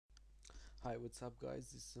Hi, what's up guys,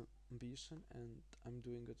 this is Ambition and I'm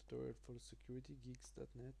doing a tutorial for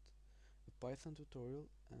securitygeeks.net, a Python tutorial,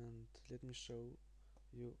 and let me show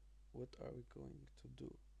you what are we going to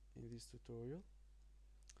do in this tutorial.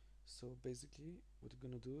 So basically what we're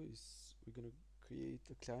gonna do is we're gonna create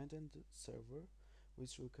a client and server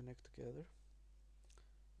which will connect together,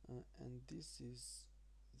 and this is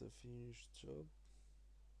the finished job.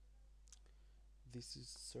 This is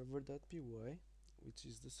server.py, which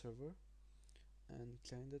is the server, and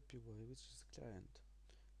client.py, which is the client.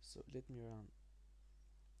 So let me run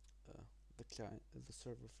uh, the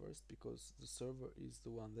server first, because the server is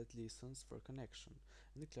the one that listens for connection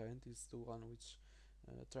and the client is the one which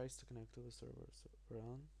tries to connect to the server. So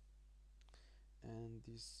run, and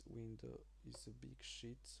this window is a big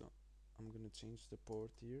shit, so I'm gonna change the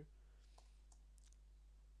port here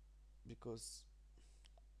because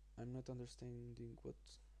I'm not understanding what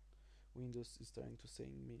Windows is trying to say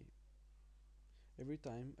me. Every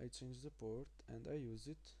time I change the port and I use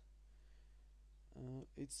it,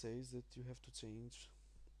 it says that you have to change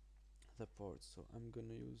the port. So I'm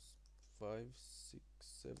gonna use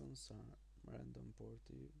 567, some random port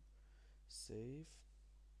here. Save.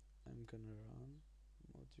 I'm gonna run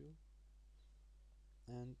module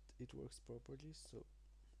and it works properly. So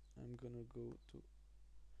I'm gonna go to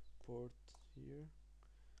port here,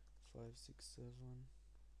 567,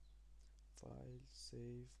 file,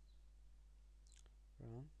 save,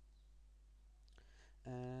 run,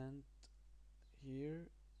 and here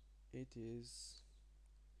it is.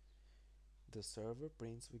 The server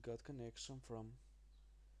prints we got connection from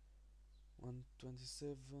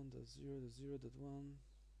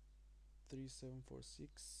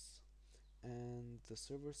 127.0.0.13746, and the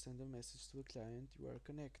server send a message to the client, you are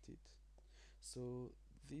connected. So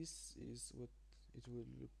this is what it will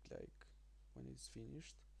look like when it's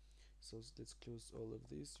finished. So let's close all of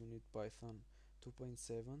this. You need Python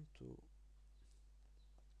 2.7 to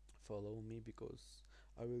follow me because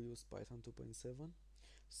I will use Python 2.7.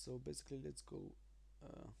 So basically let's go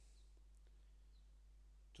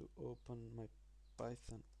to open my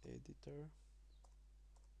Python editor.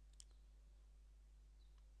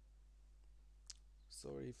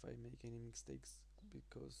 Sorry if I make any mistakes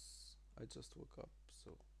because I just woke up.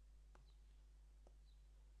 So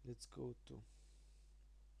let's go to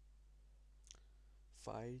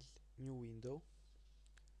file, new window,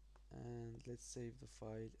 and let's save the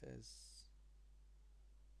file as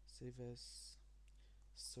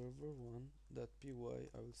server1.py.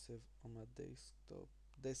 I will save on my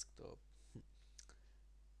desktop.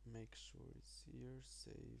 Make sure it's here,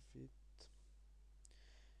 save it.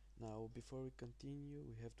 Now before we continue,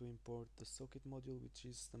 we have to import the socket module, which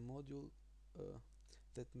is the module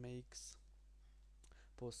that makes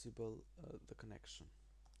possible the connection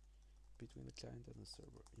between the client and the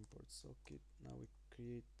server. Import socket. Now we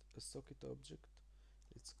create a socket object.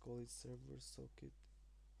 Let's call it server socket.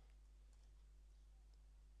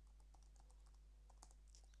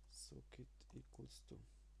 Socket equals to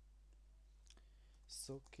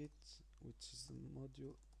socket, which is the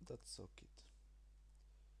module dot socket.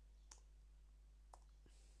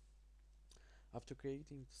 After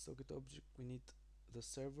creating the socket object, we need the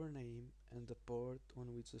server name and the port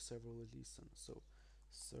on which the server will listen. So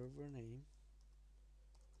server name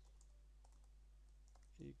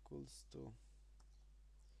equals to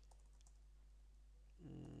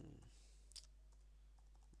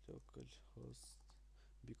localhost,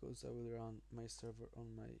 because I will run my server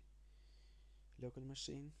on my local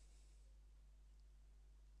machine,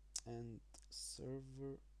 and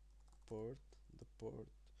server port, the port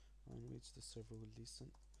on which the server will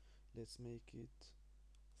listen. Let's make it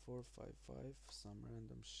 455, some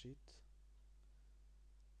random shit,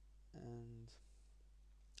 and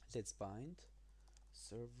let's bind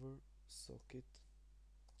server socket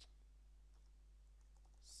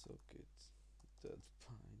dot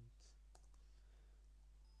bind.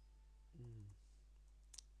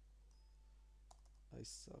 I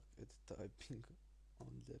suck at typing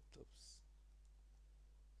on laptops,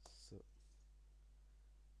 so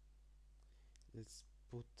let's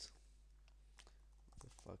put the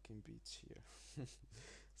fucking beach here.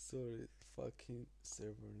 Sorry, fucking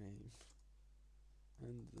server name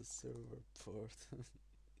and the server port.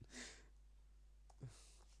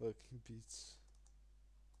 Fucking bitch.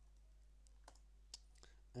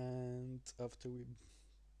 And after we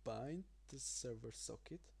bind the server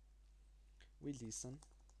socket, we listen.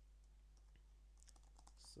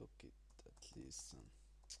 Socket that listen.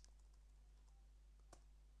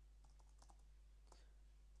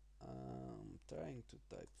 I'm trying to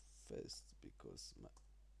type fast because my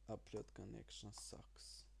upload connection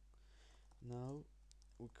sucks. Now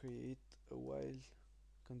we create a while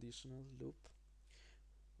conditional loop,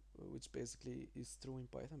 which basically is true in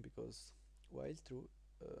Python, because while true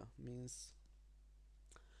means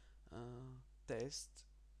test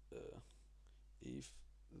uh, if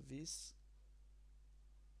this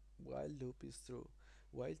while loop is true.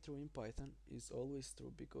 While true in Python is always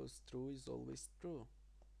true, because true is always true,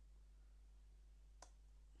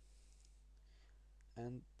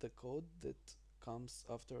 and the code that comes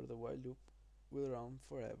after the while loop will run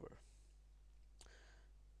forever.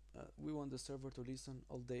 We want the server to listen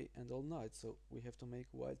all day and all night, so we have to make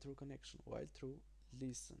while true connection. While true,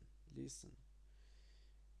 listen, listen,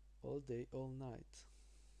 all day, all night,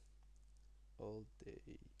 all day,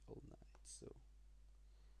 all night. So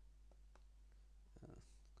uh,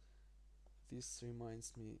 this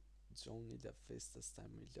reminds me, Johnny da festa sta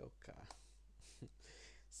milhoca.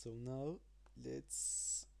 So now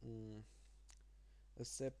let's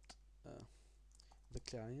accept the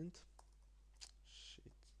client.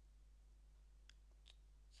 Shit.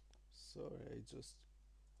 Sorry, I just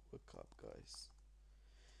woke up, guys.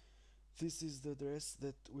 This is the address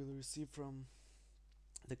that we'll receive from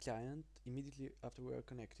the client immediately after we are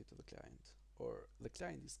connected to the client, or the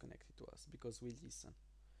client is connected to us, because we listen.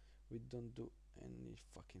 We don't do any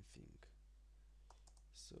fucking thing.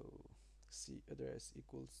 So C address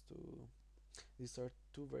equals to, these are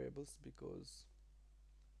two variables because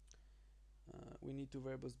we need two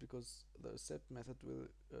variables because the set method will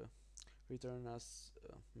return us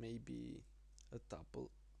maybe a tuple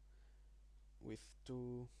with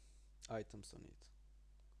two items on it.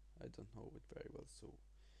 I don't know it very well, so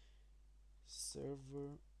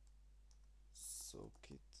server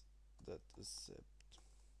socket that accept,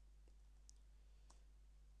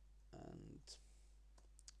 and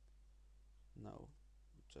now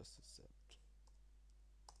just accept,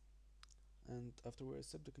 and after we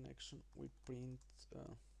accept the connection we print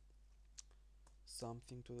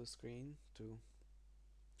something to the screen to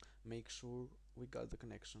make sure we got the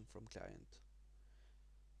connection from client.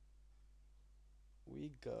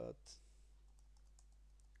 We got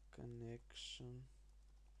connection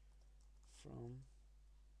from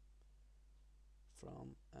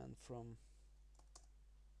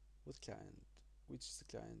what client, which is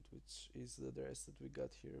the client, which is the address that we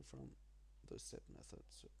got here from the set method,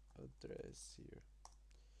 so address here.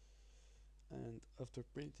 And after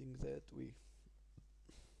printing that we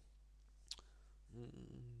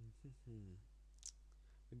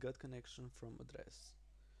we got connection from address.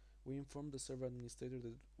 We inform the server administrator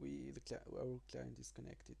that our client is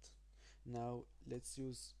connected. Now let's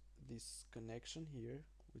use this connection here,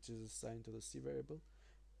 which is assigned to the C variable,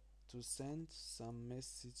 to send some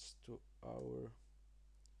message to our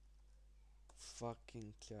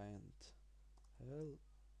fucking client.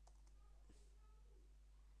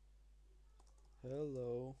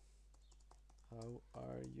 Hello, how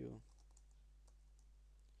are you?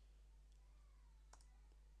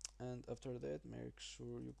 And after that make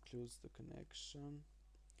sure you close the connection.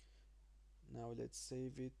 Now let's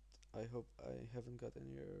save it. I hope I haven't got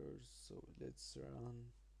any errors, so let's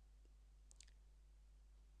run.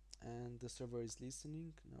 And the server is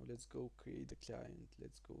listening. Now let's go create the client.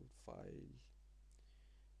 Let's go file,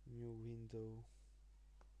 new window,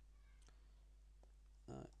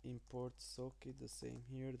 import socket, the same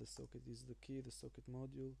here. The socket is the key, the socket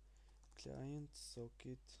module, client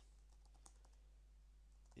socket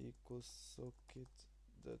equals socket,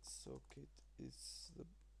 that socket is the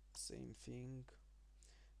same thing.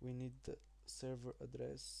 We need the server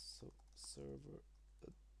address, so server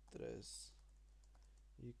address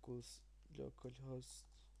equals localhost,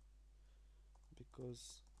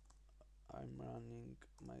 because I'm running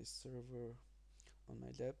my server on my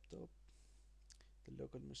laptop, the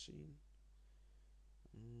local machine.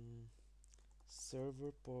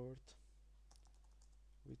 Server port,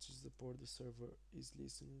 which is the port the server is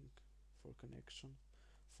listening for connection,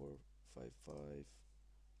 455.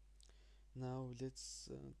 Now let's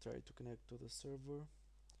try to connect to the server.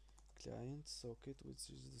 Client socket, which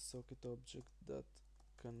is the socket object that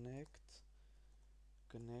connect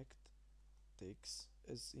takes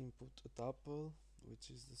as input a tuple, which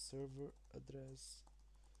is the server address,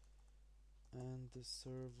 and the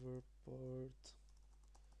server port.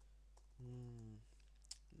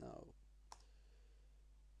 Now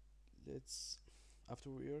let's, after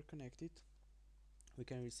we are connected, we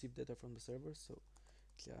can receive data from the server, so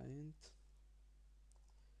client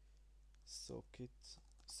socket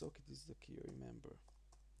is the key, remember,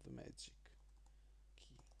 the magic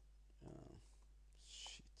key.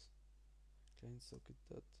 Shit. Client socket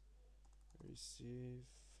dot receive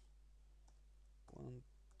 1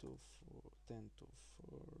 to 4 10 to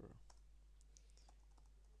 4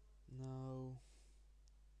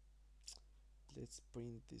 let's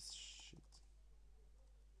print this shit.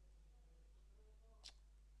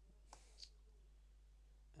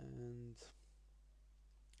 And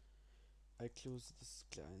I close this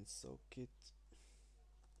client socket.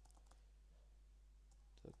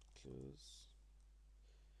 That close.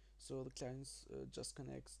 So the client just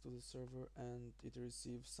connects to the server and it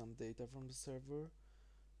receives some data from the server.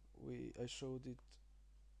 I showed it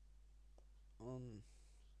on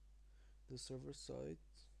the server side.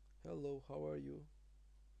 Hello, how are you?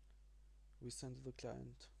 We send to the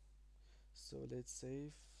client. So let's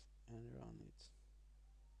save and run it.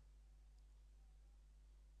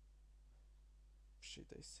 Shit,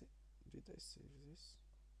 did I save this?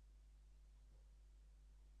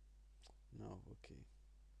 No, okay.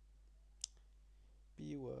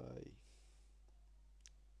 py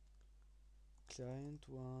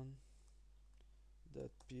client1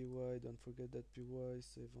 dot py, don't forget that py,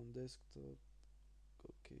 save on desktop.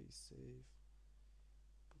 Okay, save.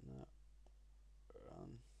 Now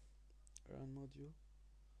run module.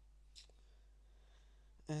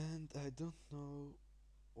 And I don't know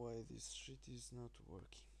why this shit is not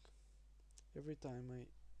working. Every time I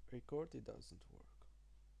record it doesn't work.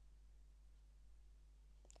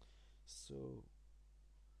 So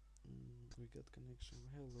we got connection.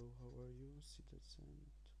 Hello, how are you? See that send.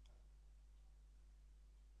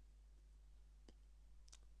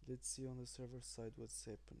 Let's see on the server side what's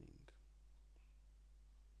happening.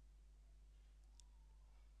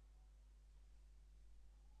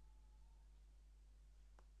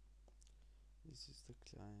 This is the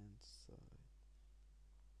client side.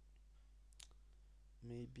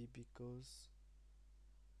 Maybe because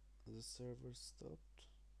the server stopped.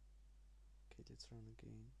 Okay, let's run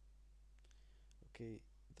again. Okay,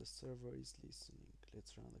 the server is listening.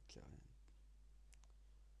 Let's run the client.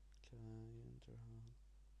 Client run.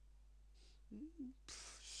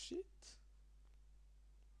 Shit.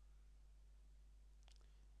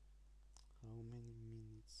 How many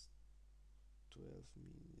minutes? 12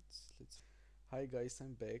 minutes. Hi guys,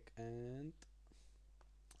 I'm back and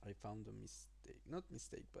I found a mistake. Not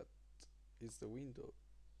mistake, but it's the window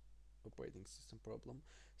operating system problem.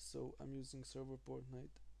 So I'm using server port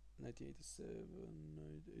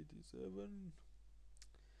 9087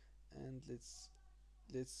 and let's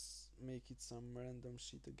make it some random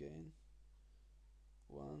shit again.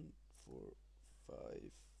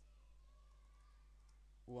 145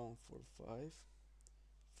 145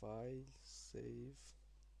 file save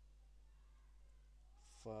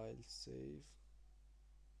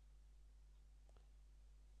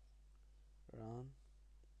run.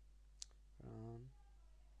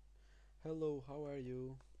 Hello, how are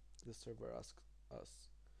you? The server asked us.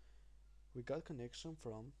 We got connection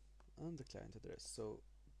from and the client address. So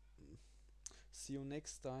see you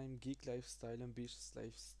next time, geek lifestyle, ambitious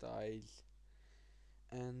lifestyle.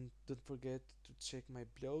 And don't forget to check my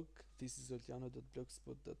blog. This is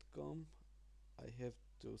oltjano.blogspot.com. I have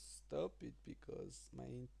to stop it because my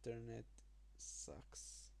internet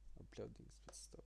sucks. Uploading stuff.